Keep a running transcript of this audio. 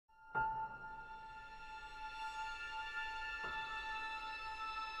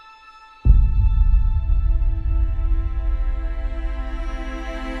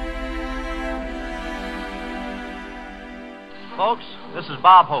folks. This is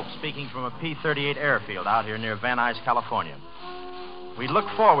Bob Hope speaking from a P-38 airfield out here near Van Nuys, California. We look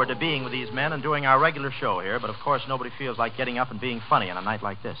forward to being with these men and doing our regular show here, but of course nobody feels like getting up and being funny on a night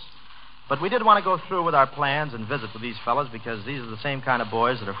like this. But we did want to go through with our plans and visit with these fellas because these are the same kind of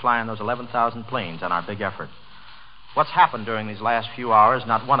boys that are flying those 11,000 planes on our big effort. What's happened during these last few hours,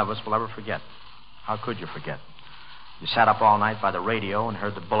 not one of us will ever forget. How could you forget? You sat up all night by the radio and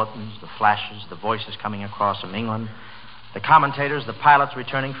heard the bulletins, the flashes, the voices coming across from England, the commentators, the pilots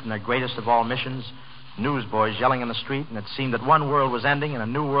returning from their greatest of all missions, newsboys yelling in the street, and it seemed that one world was ending and a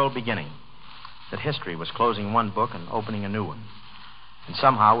new world beginning, that history was closing one book and opening a new one. And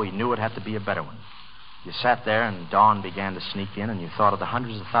somehow we knew it had to be a better one. You sat there and dawn began to sneak in and you thought of the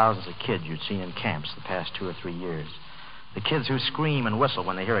hundreds of thousands of kids you'd seen in camps the past 2 or 3 years. The kids who scream and whistle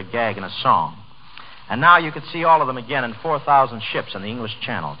when they hear a gag in a song. And now you could see all of them again in 4,000 ships in the English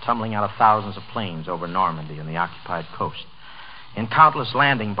Channel, tumbling out of thousands of planes over Normandy and the occupied coast. In countless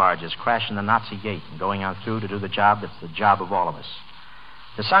landing barges crashing the Nazi gate and going on through to do the job that's the job of all of us.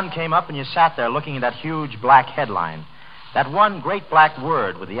 The sun came up and you sat there looking at that huge black headline, that one great black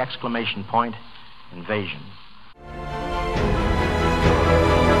word with the exclamation point, invasion.